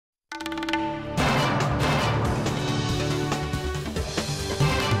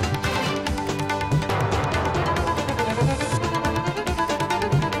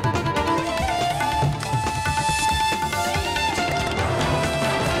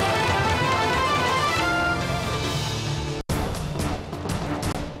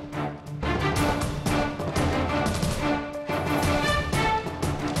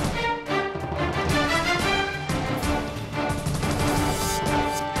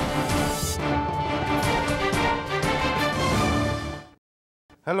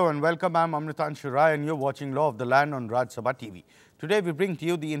Hello and welcome. I'm Amritanshu Rai and you're watching Law of the Land on Rajya Sabha TV. Today we bring to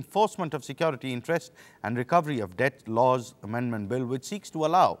you the Enforcement of Security Interest and Recovery of Debt Laws Amendment Bill, which seeks to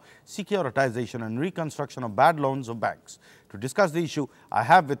allow securitization and reconstruction of bad loans of banks. To discuss the issue, I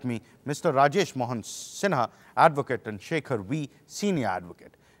have with me Mr. Rajesh Mohan Sinha, Advocate, and Shekhar V, Senior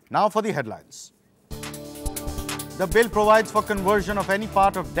Advocate. Now for the headlines. The bill provides for conversion of any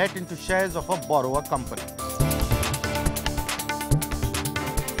part of debt into shares of a borrower company.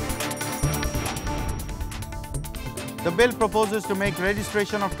 The bill proposes to make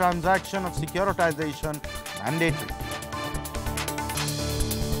registration of transaction of securitization mandatory.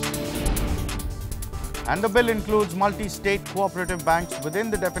 And the bill includes multi-state cooperative banks within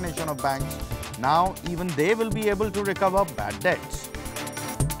the definition of banks. Now, even they will be able to recover bad debts.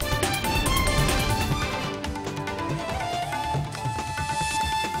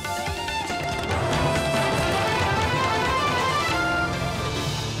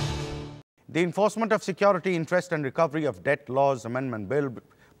 The Enforcement of Security Interest and Recovery of Debt Laws Amendment Bill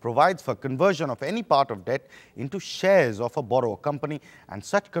provides for conversion of any part of debt into shares of a borrower company, and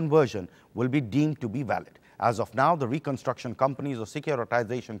such conversion will be deemed to be valid. As of now, the reconstruction companies or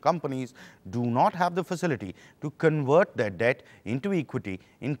securitization companies do not have the facility to convert their debt into equity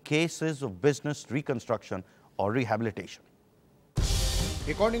in cases of business reconstruction or rehabilitation.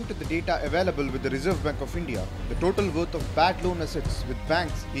 According to the data available with the Reserve Bank of India, the total worth of bad loan assets with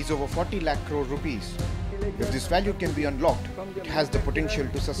banks is over 40 lakh crore rupees. If this value can be unlocked, it has the potential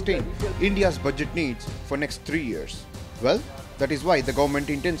to sustain India's budget needs for next 3 years. Well, that is why the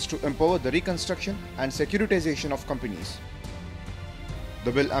government intends to empower the reconstruction and securitization of companies.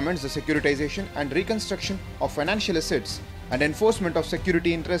 The bill amends the Securitization and Reconstruction of Financial Assets and Enforcement of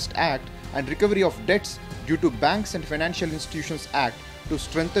Security Interest Act and Recovery of Debts due to Banks and Financial Institutions Act to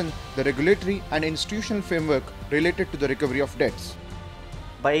strengthen the regulatory and institutional framework related to the recovery of debts.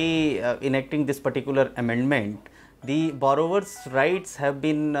 By enacting this particular amendment, the borrower's rights have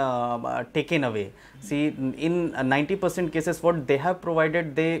been taken away. See, in 90% cases, what they have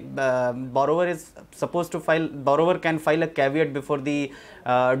provided, borrower is supposed to file, borrower can file a caveat before the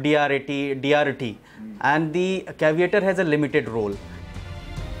DRT, and the caveator has a limited role.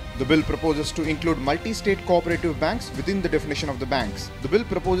 The bill proposes to include multi-state cooperative banks within the definition of the banks. The bill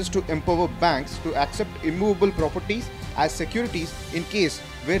proposes to empower banks to accept immovable properties as securities in case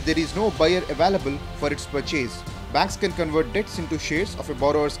where there is no buyer available for its purchase. Banks can convert debts into shares of a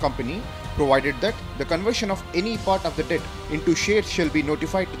borrower's company, provided that the conversion of any part of the debt into shares shall be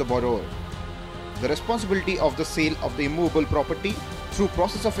notified to the borrower. The responsibility of the sale of the immovable property through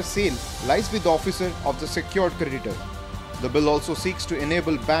process of a sale lies with the officer of the secured creditor. The bill also seeks to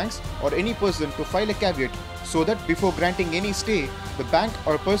enable banks or any person to file a caveat so that before granting any stay, the bank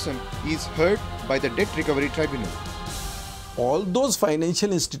or person is heard by the Debt Recovery Tribunal. All those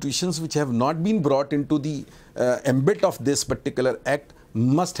financial institutions which have not been brought into the ambit of this particular act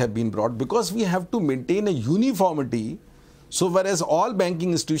must have been brought, because we have to maintain a uniformity. So whereas all banking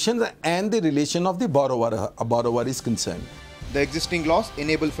institutions and the relation of the borrower is concerned. The existing laws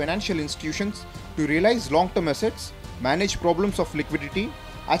enable financial institutions to realize long-term assets, manage problems of liquidity,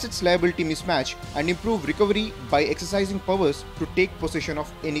 assets liability mismatch, and improve recovery by exercising powers to take possession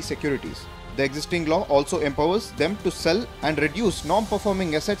of any securities. The existing law also empowers them to sell and reduce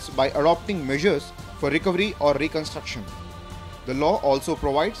non-performing assets by adopting measures for recovery or reconstruction. The law also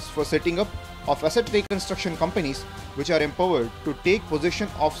provides for setting up of asset reconstruction companies which are empowered to take possession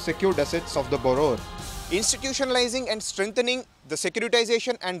of secured assets of the borrower. Institutionalizing and strengthening the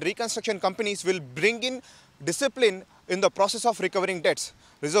securitization and reconstruction companies will bring in discipline in the process of recovering debts.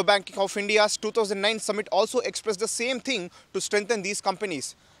 Reserve Bank of India's 2009 summit also expressed the same thing to strengthen these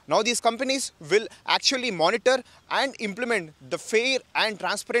companies. Now these companies will actually monitor and implement the fair and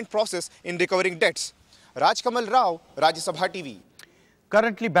transparent process in recovering debts. Rajkamal Rao, Rajya Sabha TV.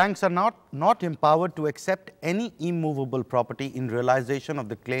 Currently, banks are not empowered to accept any immovable property in realization of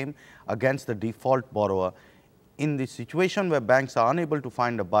the claim against the default borrower in the situation where banks are unable to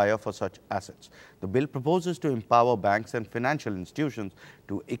find a buyer for such assets. The bill proposes to empower banks and financial institutions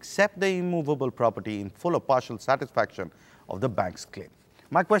to accept the immovable property in full or partial satisfaction of the bank's claim.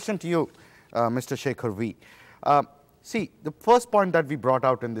 My question to you, Mr. Shekhar V. See, the first point that we brought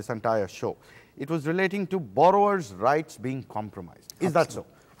out in this entire show, it was relating to borrowers' rights being compromised. Is that so?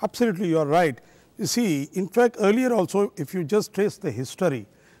 Absolutely, you are right. You see, in fact, earlier also, if you just trace the history,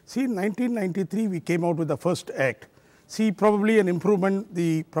 see, in 1993, we came out with the first act. See, probably an improvement,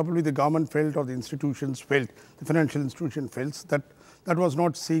 probably the government felt, or the institutions felt, the financial institution felt that was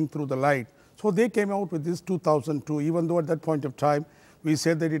not seeing through the light. So they came out with this 2002, even though at that point of time, we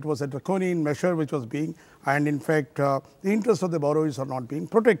said that it was a draconian measure which was being, and in fact, the interests of the borrowers are not being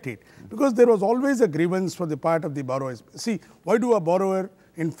protected, because there was always a grievance for the part of the borrowers. See, why do a borrower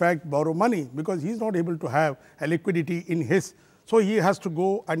in fact borrow money? Because he is not able to have a liquidity in his, so he has to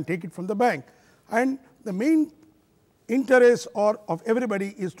go and take it from the bank. And the main interest of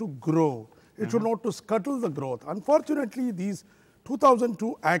everybody is to grow. It should not to scuttle the growth. Unfortunately, these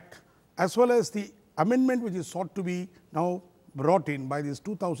 2002 Act as well as the amendment which is sought to be now brought in by this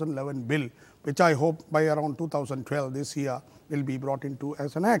 2011 bill, which I hope by around 2012 this year will be brought into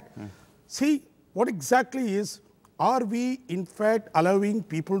as an act. See, what exactly is, are we in fact allowing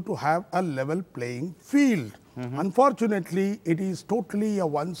people to have a level playing field? Unfortunately, it is totally a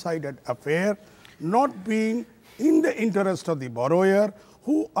one-sided affair, not being in the interest of the borrower,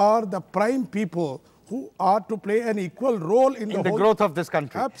 who are the prime people who are to play an equal role in the whole growth of this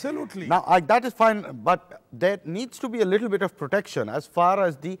country. Absolutely. Now, that is fine, but there needs to be a little bit of protection as far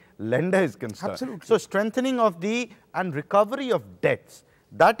as the lender is concerned. Absolutely. So, strengthening of and recovery of debts,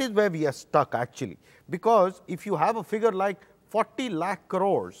 that is where we are stuck actually. Because if you have a figure like 40 lakh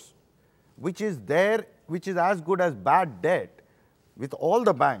crores, which is as good as bad debt with all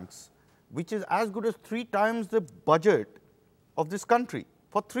the banks, which is as good as 3 times the budget of this country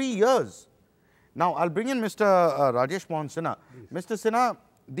for 3 years. Now, I'll bring in Mr. Rajesh Mohan Sinha. Mr. Sinha,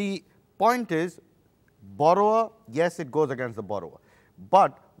 the point is, borrower, yes, it goes against the borrower.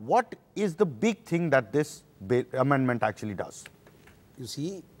 But what is the big thing that this amendment actually does? You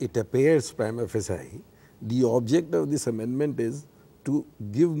see, it appears prima facie, the object of this amendment is to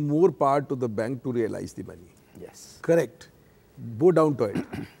give more power to the bank to realize the money. Yes. Correct. Go down to it.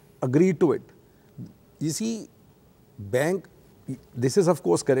 Agree to it. You see, bank, this is of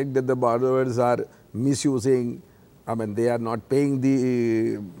course correct that the borrowers are misusing, I mean, they are not paying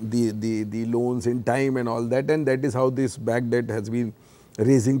the loans in time and all that, and that is how this back debt has been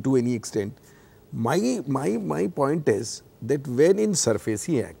raising to any extent. My point is that when in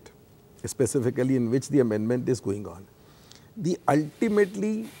SARFAESI Act, specifically in which the amendment is going on,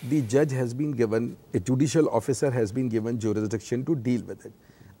 ultimately the judge has been given, a judicial officer has been given jurisdiction to deal with it.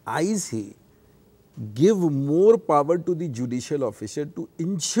 I say, give more power to the judicial officer to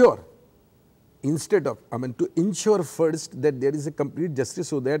ensure, instead of, to ensure first that there is a complete justice,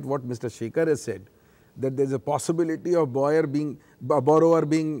 so that what Mr. Shekhar has said, that there is a possibility of borrower being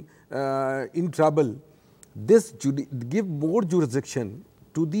in trouble. This give more jurisdiction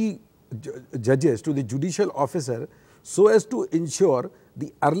to the judges, to the judicial officer, so as to ensure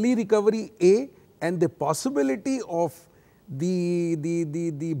the early recovery and the possibility of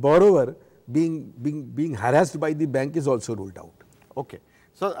the borrower being harassed by the bank is also ruled out. Okay.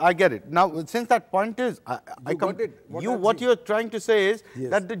 So, I get it. Now, since that point is, what you are trying to say is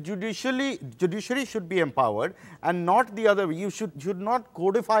that the judiciary should be empowered and not the other way. You should not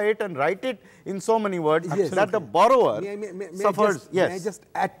codify it and write it in so many words that the borrower suffers. May I just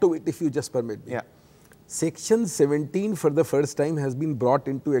add to it, if you just permit me? Yeah. Section 17 for the first time has been brought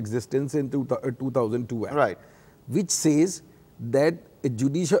into existence in 2002 Act, right, which says that a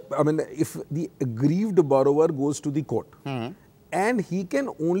judicial, if the aggrieved borrower goes to the court, and he can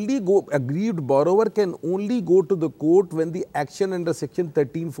only go, aggrieved borrower can only go to the court when the action under section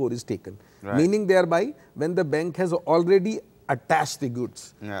 13(4) is taken, meaning thereby when the bank has already attached the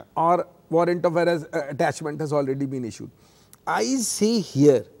goods or warrant of attachment has already been issued. I say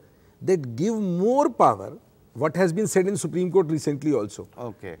here that give more power, what has been said in Supreme Court recently also.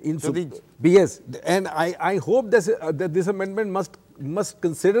 Okay. Yes, and I hope that this amendment must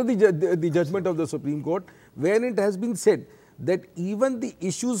consider the judgment of the Supreme Court, when it has been said that even the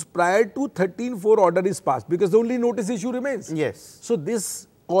issues prior to 13(4) order is passed, because the only notice issue remains. Yes. So this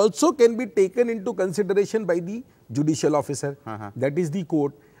also can be taken into consideration by the judicial officer, that is the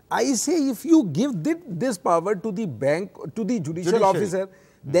court. I say if you give this power to the bank, to the judicial officer,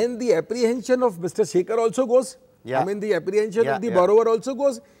 then the apprehension of Mr. Shekhar also goes. The apprehension of the borrower also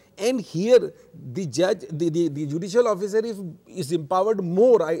goes. And here the judge, the judicial officer is empowered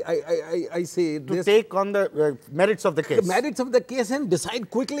more, I say, to take on the merits of the case. The merits of the case and decide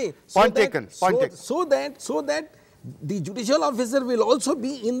quickly. Point taken. So that the judicial officer will also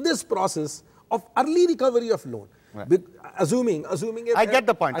be in this process of early recovery of loan. Right. Assuming I get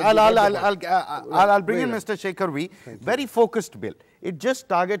the point. I'll bring in Mr. Shekhar V. Very focused bill. It just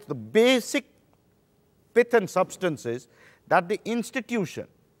targets the basic pith and substances that the institution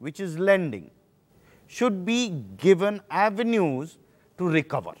which is lending should be given avenues to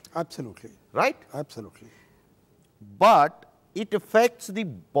recover. Absolutely. Right? Absolutely. But it affects the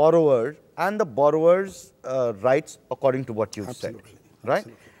borrower and the borrower's rights according to what you've said. Right?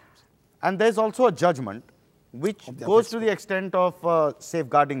 Absolutely. And there's also a judgment which goes to the extent of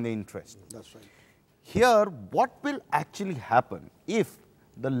safeguarding the interest. That's right. Here, what will actually happen if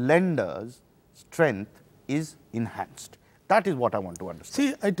the lender's strength is enhanced? That is what I want to understand.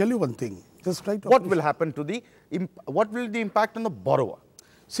 See, I tell you one thing. Just try to What will happen to the, what will the impact on the borrower?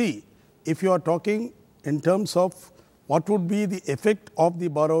 See, if you are talking in terms of what would be the effect of the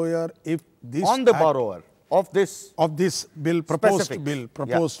borrower if this On the borrower of this bill, proposed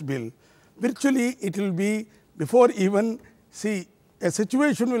Specifics. bill, virtually it will be before even, see, a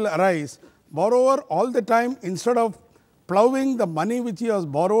situation will arise, borrower all the time, instead of plowing the money which he has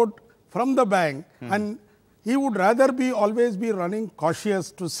borrowed from the bank, and he would rather be always be running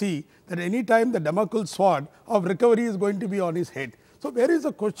cautious to see that any time the Damocles sword of recovery is going to be on his head. So there is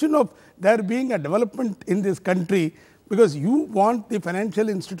a question of there being a development in this country, because you want the financial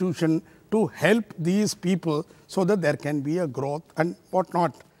institution to help these people so that there can be a growth and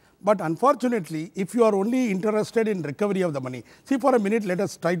whatnot. But unfortunately, if you are only interested in recovery of the money, see, for a minute, let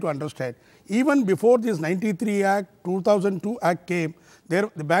us try to understand. Even before this 93 Act, 2002 Act came,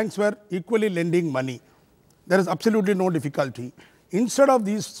 the banks were equally lending money. There is absolutely no difficulty. Instead of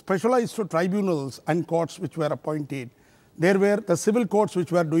these specialized tribunals and courts which were appointed, there were the civil courts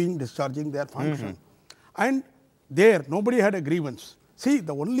which were discharging their function. And there, nobody had a grievance. See,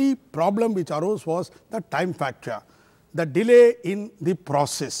 the only problem which arose was the time factor, the delay in the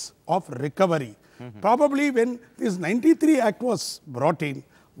process of recovery. Probably when this 93 Act was brought in,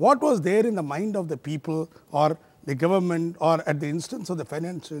 what was there in the mind of the people or the government or at the instance of the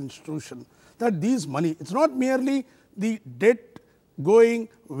financial institution, that these money, it's not merely the debt going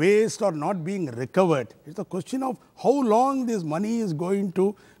waste or not being recovered. It's a question of how long this money is going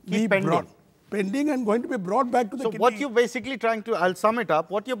to be pending and going to be brought back to the So what you're basically trying to, I'll sum it up,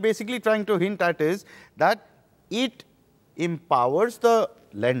 what you're basically trying to hint at is that it empowers the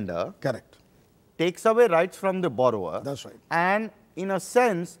lender. Correct. Takes away rights from the borrower. That's right. And in a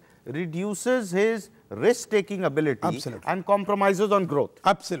sense, reduces his risk-taking ability. Absolutely. And compromises on growth.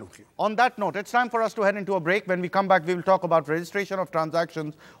 Absolutely. On that note, it's time for us to head into a break. When we come back, we will talk about registration of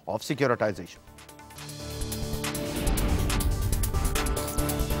transactions of securitization.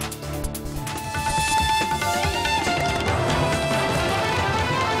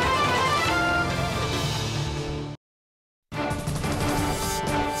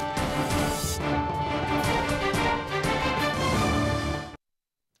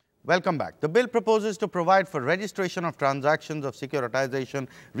 Welcome back. The bill proposes to provide for registration of transactions of securitization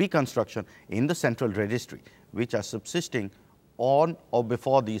reconstruction in the central registry, which are subsisting on or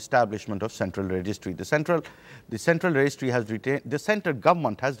before the establishment of central registry. The central registry has retained, the central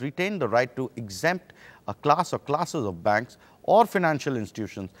government has retained the right to exempt a class or classes of banks or financial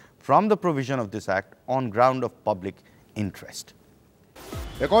institutions from the provision of this act on ground of public interest.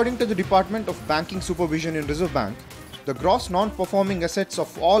 According to the Department of Banking Supervision in Reserve Bank, the gross non-performing assets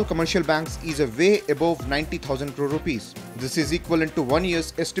of all commercial banks is a way above 90,000 crore rupees. This is equivalent to 1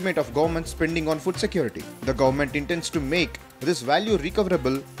 year's estimate of government spending on food security. The government intends to make this value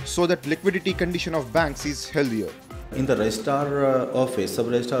recoverable so that liquidity condition of banks is healthier. In the registrar office,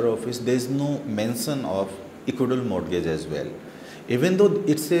 sub-registrar office, there is no mention of equitable mortgage as well. Even though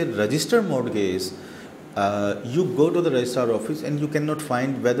it's a registered mortgage, you go to the registrar office and you cannot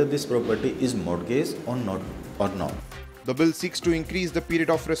find whether this property is mortgaged or not. The bill seeks to increase the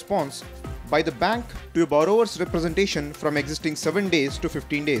period of response by the bank to a borrower's representation from existing 7 days to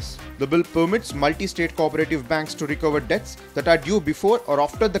 15 days. The bill permits multi-state cooperative banks to recover debts that are due before or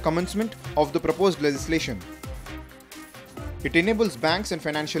after the commencement of the proposed legislation. It enables banks and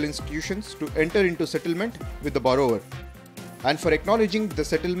financial institutions to enter into settlement with the borrower. And for acknowledging the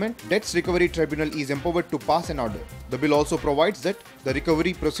settlement, Debts Recovery Tribunal is empowered to pass an order. The bill also provides that the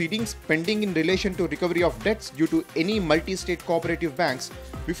recovery proceedings pending in relation to recovery of debts due to any multi-state cooperative banks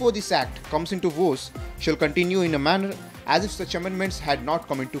before this act comes into force shall continue in a manner as if such amendments had not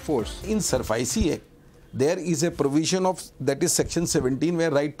come into force. In SARFAISI Act, there is a provision of, that is section 17,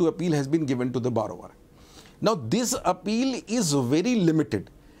 where right to appeal has been given to the borrower. Now this appeal is very limited.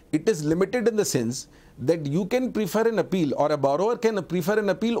 It is limited in the sense that you can prefer an appeal, or a borrower can prefer an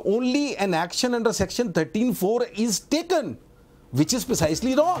appeal only an action under section 13(4) is taken, which is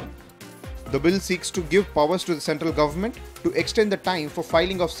precisely wrong. The bill seeks to give powers to the central government to extend the time for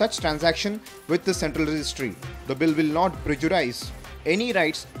filing of such transaction with the central registry. The bill will not prejudice any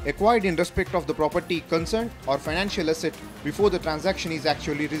rights acquired in respect of the property concerned or financial asset before the transaction is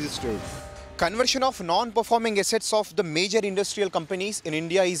actually registered. Conversion of non-performing assets of the major industrial companies in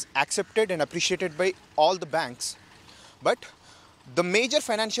India is accepted and appreciated by all the banks. But the major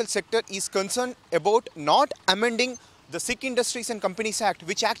financial sector is concerned about not amending the Sikh Industries and Companies Act,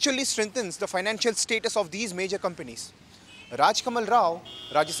 which actually strengthens the financial status of these major companies. Rajkamal Rao,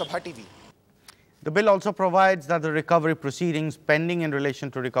 Rajya Sabha TV. The bill also provides that the recovery proceedings pending in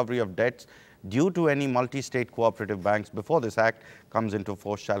relation to recovery of debts due to any multi-state cooperative banks before this act comes into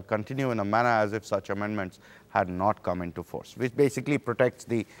force shall continue in a manner as if such amendments had not come into force, which basically protects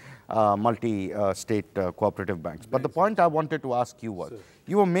the multi-state cooperative banks. But the point I wanted to ask you was,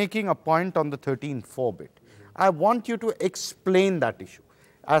 you were making a point on the 13(4) bit. I want you to explain that issue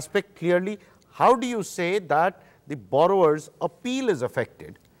aspect clearly. How do you say that the borrower's appeal is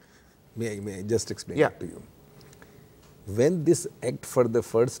affected? May I just explain it to you? When this act for the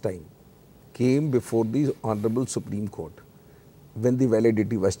first time came before the Honorable Supreme Court, when the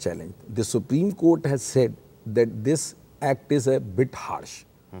validity was challenged, the Supreme Court has said that this act is a bit harsh,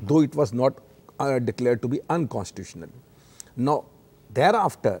 though it was not declared to be unconstitutional. Now,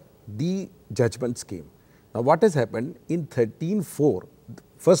 thereafter, the judgments came. Now, what has happened in 13(4),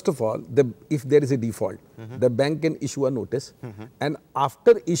 first of all, if there is a default, the bank can issue a notice, and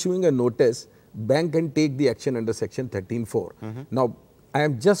after issuing a notice, bank can take the action under section 13(4). Now, I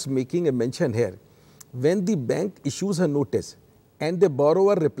am just making a mention here. When the bank issues a notice and the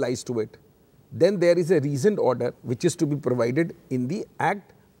borrower replies to it, then there is a reasoned order which is to be provided in the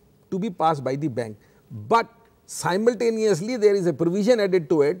act to be passed by the bank. But simultaneously, there is a provision added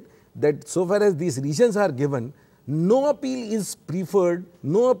to it that so far as these reasons are given, no appeal is preferred,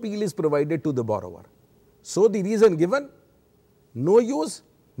 no appeal is provided to the borrower. So the reason given, no use,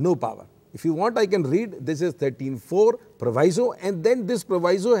 no power. If you want, I can read, this is 13(4) proviso, and then this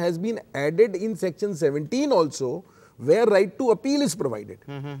proviso has been added in section 17 also, where right to appeal is provided.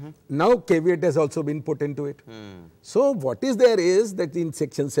 Now caveat has also been put into it. So what is there is that in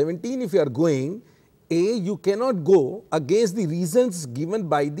section 17, if you are going, you cannot go against the reasons given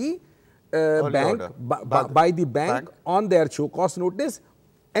by the bank on their show cause notice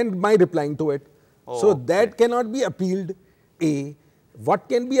and by replying to it. So that cannot be appealed. What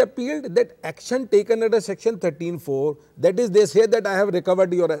can be appealed? That action taken under section 13(4), that is, they say that I have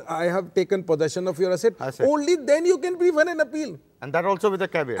recovered I have taken possession of your asset. Only then you can prefer an appeal. And that also with a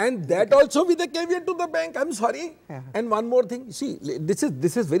caveat. And that also with a caveat to the bank. I'm sorry. And one more thing. See, this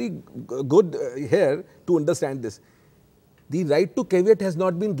is very good here to understand this. The right to caveat has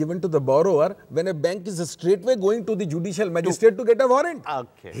not been given to the borrower when a bank is straightway going to the judicial magistrate to get a warrant.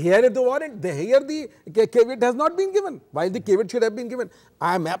 Here is the warrant. Here the caveat has not been given, while the caveat should have been given.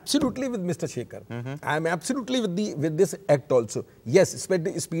 I am absolutely with Mr. Shekhar. I am absolutely with this act also. Yes,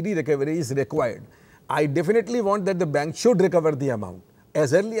 speedy recovery is required. I definitely want that the bank should recover the amount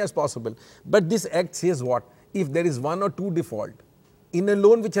as early as possible. But this act says what? If there is 1 or 2 default in a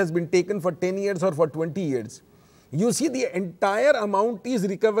loan which has been taken for 10 years or for 20 years, you see the entire amount is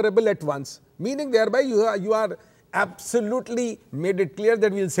recoverable at once, meaning thereby you are absolutely made it clear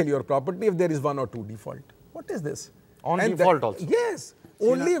that we will sell your property if there is 1 or 2 default. What is this? On default also? Yes.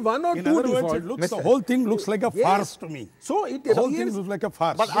 Only 1 or 2 default. Words, the whole thing looks like a farce to me. So the whole thing looks like a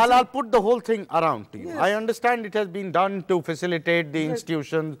farce. But I'll put the whole thing around to you. I understand it has been done to facilitate the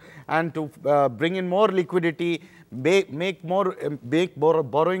institutions and to bring in more liquidity, make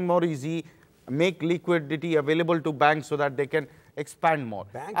borrowing more easy, make liquidity available to banks so that they can expand more.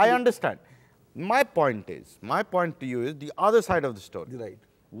 I understand. My point to you is the other side of the story. Right.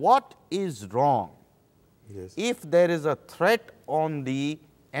 What is wrong if there is a threat on the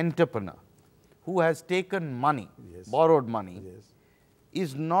entrepreneur who has taken money, borrowed money,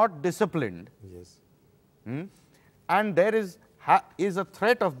 is not disciplined, and there is a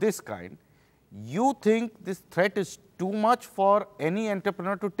threat of this kind? You think this threat is too much for any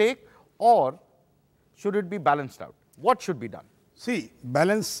entrepreneur to take, or should it be balanced out? What should be done? See,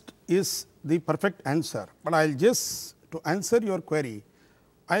 balanced is the perfect answer. But I'll just, to answer your query,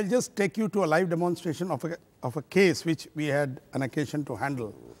 I'll just take you to a live demonstration of a case which we had an occasion to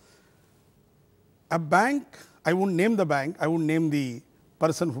handle. A bank, I won't name the bank, I won't name the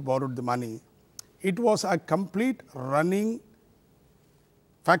person who borrowed the money. It was a complete running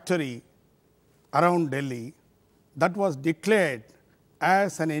factory around Delhi that was declared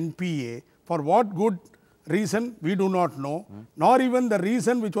as an NPA. For what good reason, we do not know, nor even the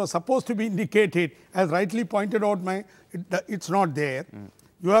reason which was supposed to be indicated, as rightly pointed out, it's not there.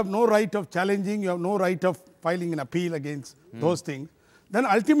 You have no right of challenging, you have no right of filing an appeal against those things. Then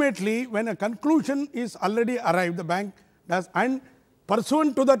ultimately, when a conclusion is already arrived, the bank does, and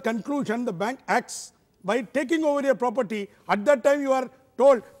pursuant to that conclusion, the bank acts by taking over your property. At that time, you are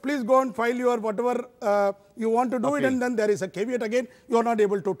told, please go and file your whatever you want to do it, and then there is a caveat again. You are not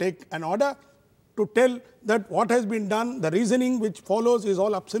able to take an order to tell that what has been done, the reasoning which follows is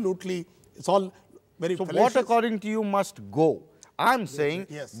all absolutely, it's all very So what fallacious. according to you must go? I'm saying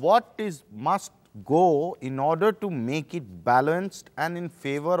yes. what is must go in order to make it balanced and in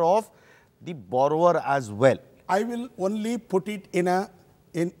favor of the borrower as well? I will only put it in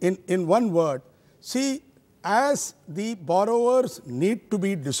one word. See, as the borrowers need to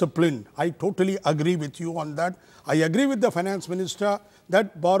be disciplined, I totally agree with you on that. I agree with the finance minister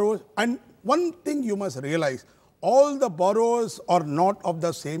that borrowers, and one thing you must realize, all the borrowers are not of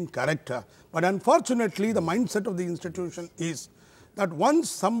the same character. But unfortunately, the mindset of the institution is that once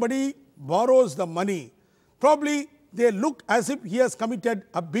somebody borrows the money, probably they look as if he has committed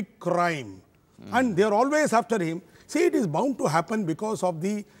a big crime. And they are always after him. See, it is bound to happen because of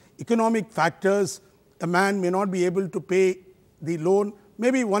the economic factors. A man may not be able to pay the loan,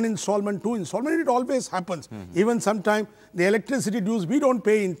 maybe one installment, two installment, it always happens. Even sometimes the electricity dues we don't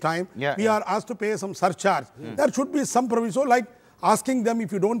pay in time, we are asked to pay some surcharge. There should be some provision, like asking them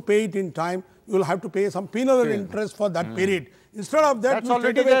if you don't pay it in time, you will have to pay some penal interest for that period. Instead of that, That's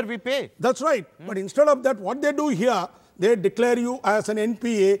already there, we pay. That's right. But instead of that, what they do here, they declare you as an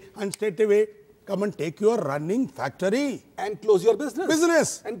NPA and straight away come and take your running factory and close your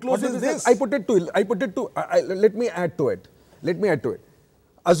business. And close what your is business. this? Let me add to it.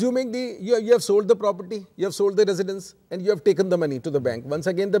 Assuming you have sold the property, you have sold the residence, and you have taken the money to the bank. Once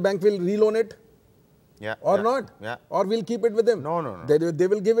again, the bank will reloan it. Not? Or we'll keep it with them. No. They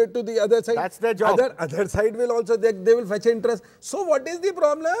will give it to the other side. That's their job. Other side will also, they will fetch interest. So what is the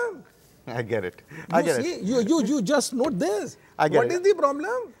problem? I get it. You just note this. What is the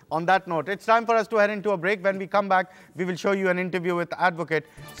problem? On that note, it's time for us to head into a break. When we come back, we will show you an interview with advocate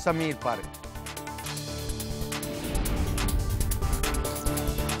Samir Parekh.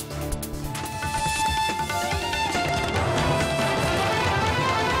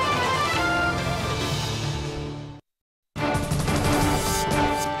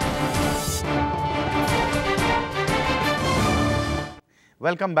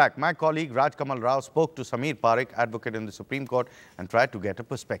 Welcome back. My colleague Raj Kamal Rao spoke to Samir Parekh, advocate in the Supreme Court, and tried to get a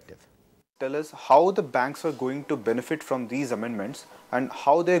perspective. Tell us how the banks are going to benefit from these amendments and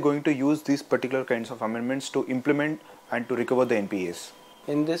how they are going to use these particular kinds of amendments to implement and to recover the NPAs.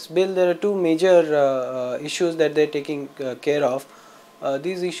 In this bill, there are two major issues that they are taking care of.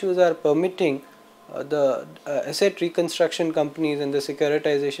 These issues are permitting the asset reconstruction companies and the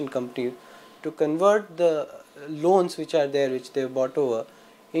securitization companies to convert the loans which are there, which they have bought over,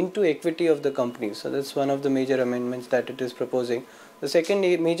 into equity of the company. So that's one of the major amendments that it is proposing. The second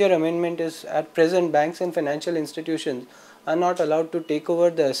major amendment is, at present, banks and financial institutions are not allowed to take over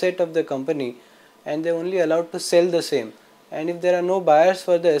the asset of the company, and they are only allowed to sell the same. And if there are no buyers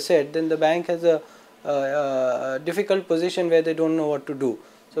for the asset, then the bank has a difficult position where they don't know what to do.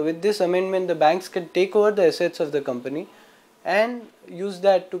 So with this amendment, the banks can take over the assets of the company and use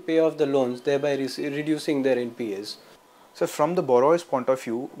that to pay off the loans, thereby reducing their NPAs. So from the borrower's point of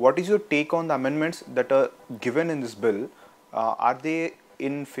view, what is your take on the amendments that are given in this bill? Are they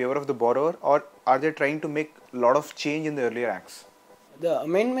in favor of the borrower, or are they trying to make a lot of change in the earlier acts? The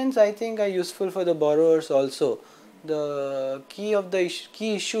amendments, I think, are useful for the borrowers also. The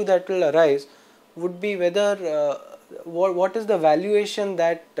key issue that will arise would be whether what is the valuation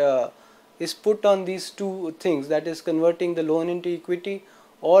that is put on these two things, that is converting the loan into equity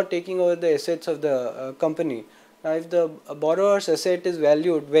or taking over the assets of the company. Now, if the borrower's asset is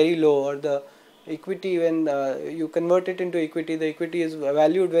valued very low, or the equity, when you convert it into equity, the equity is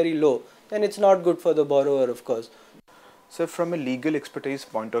valued very low, then it's not good for the borrower, of course. So from a legal expertise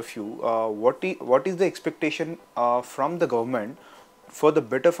point of view, what is the expectation from the government for the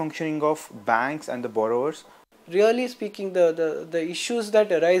better functioning of banks and the borrowers? Really speaking, the issues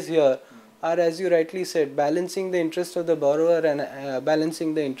that arise here are, as you rightly said, balancing the interest of the borrower and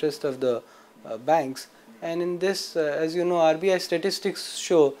balancing the interest of the banks. And in this, as you know, RBI statistics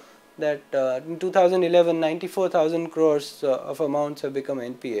show that in 2011, 94,000 crores of amounts have become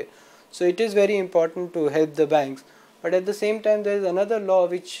NPA. So it is very important to help the banks. But at the same time, there is another law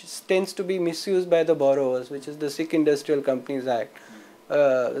which tends to be misused by the borrowers, which is the Sikh Industrial Companies Act.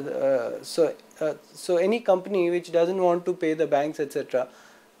 So any company which doesn't want to pay the banks, etc.,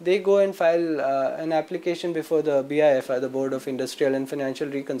 they go and file an application before the BIFR, the Board of Industrial and Financial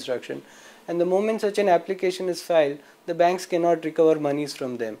Reconstruction. And the moment such an application is filed, the banks cannot recover monies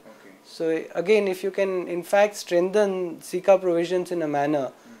from them. So again, if you can in fact strengthen SICA provisions in a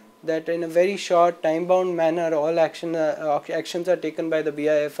manner that in a very short time-bound manner all actions are taken by the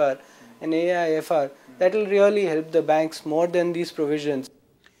BIFR and AIFR, that will really help the banks more than these provisions.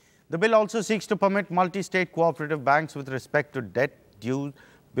 The bill also seeks to permit multi-state cooperative banks with respect to debt due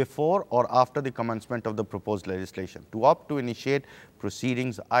before or after the commencement of the proposed legislation, to opt to initiate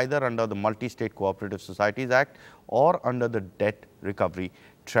proceedings either under the Multi-State Cooperative Societies Act or under the Debt Recovery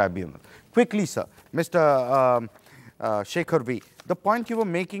Tribunal. Quickly, sir, Mr. Shekhar V, the point you were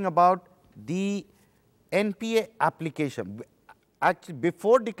making about the NPA application, actually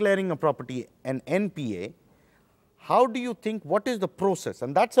before declaring a property an NPA, how do you think, what is the process?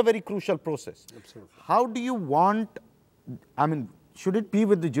 And that's a very crucial process. Absolutely. How do you want, I mean, should it be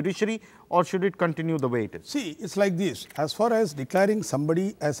with the judiciary or should it continue the way it is? See, it's like this. As far as declaring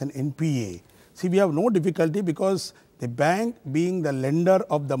somebody as an NPA, see, we have no difficulty because the bank being the lender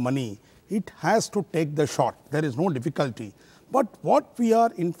of the money, it has to take the shot. There is no difficulty. But what we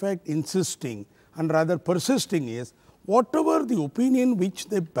are in fact insisting and rather persisting is, whatever the opinion which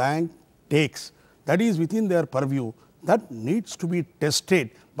the bank takes, that is within their purview, that needs to be tested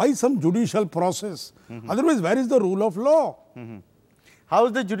by some judicial process. Otherwise, where is the rule of law? How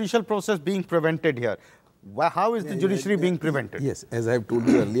is the judicial process being prevented here? How is the judiciary being prevented? Yes, as I have told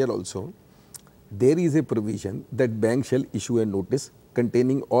you earlier also, there is a provision that bank shall issue a notice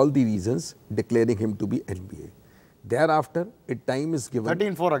containing all the reasons declaring him to be NPA. Thereafter, a time is given.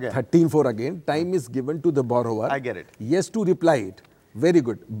 13-4 again. 13-4 again. Time is given to the borrower. I get it. Yes, to reply it. Very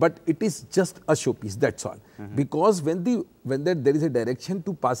good. But it is just a showpiece, that's all. Because when there is a direction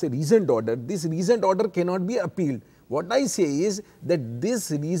to pass a reasoned order, this reasoned order cannot be appealed. What I say is that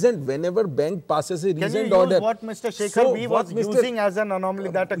this reason, whenever bank passes a reasoned order. Can you use what Mr. Shekhar V was using as an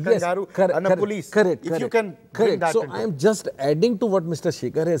anomaly, that a kangaroo and a police? Correct. If you can bring that So into I am just adding to what Mr.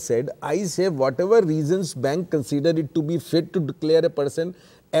 Shekhar has said. I say whatever reasons bank consider it to be fit to declare a person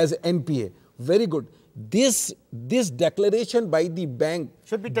as NPA. Very good. This declaration by the bank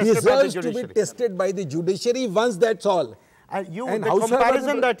should be tested by the deserves to judiciary. be tested by the judiciary once, that's all. And the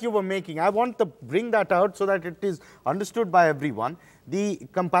comparison that you were making, I want to bring that out so that it is understood by everyone. The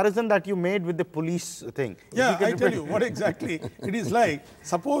comparison that you made with the police thing. Yeah, I tell you what exactly it is like.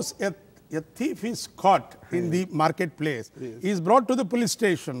 Suppose a thief is caught in the marketplace, he is brought to the police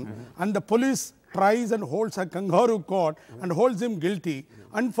station, and the police tries and holds a kangaroo court and holds him guilty.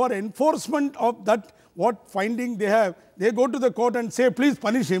 And for enforcement of that, what finding they have, they go to the court and say, please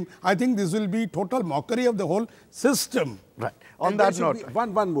punish him. I think this will be total mockery of the whole system. Right. On And that there should note, be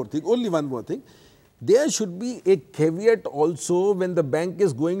one more thing, only one more thing. There should be a caveat also when the bank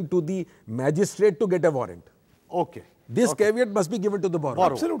is going to the magistrate to get a warrant. okay. This caveat must be given to the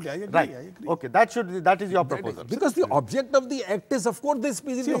borrower. Absolutely, I agree. Right. I agree. Okay, that is your proposal. Because the object of the act is, of course, the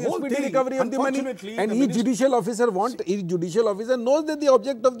speedy whole thing, recovery of the money. unfortunately, And the each judicial officer knows that the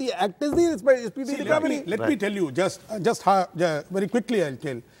object of the act is the speedy recovery. Let me tell you, very quickly I'll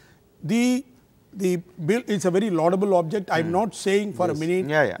tell. The bill is a very laudable object. I'm not saying for a minute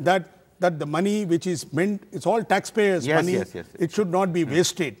that the money which is meant, it's all taxpayers' money. Yes. It should not be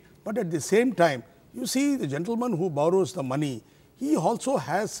wasted. But at the same time, you see, the gentleman who borrows the money, he also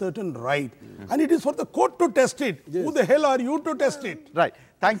has certain right. And it is for the court to test it. Yes. Who the hell are you to test it? Right.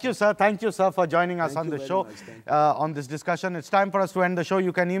 Thank you, sir. Thank you, sir, for joining us on the show, on this discussion. It's time for us to end the show.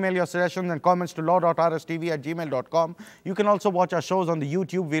 You can email your suggestions and comments to law.rstv@gmail.com. You can also watch our shows on the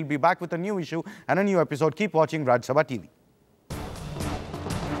YouTube. We'll be back with a new issue and a new episode. Keep watching Raj Sabha TV.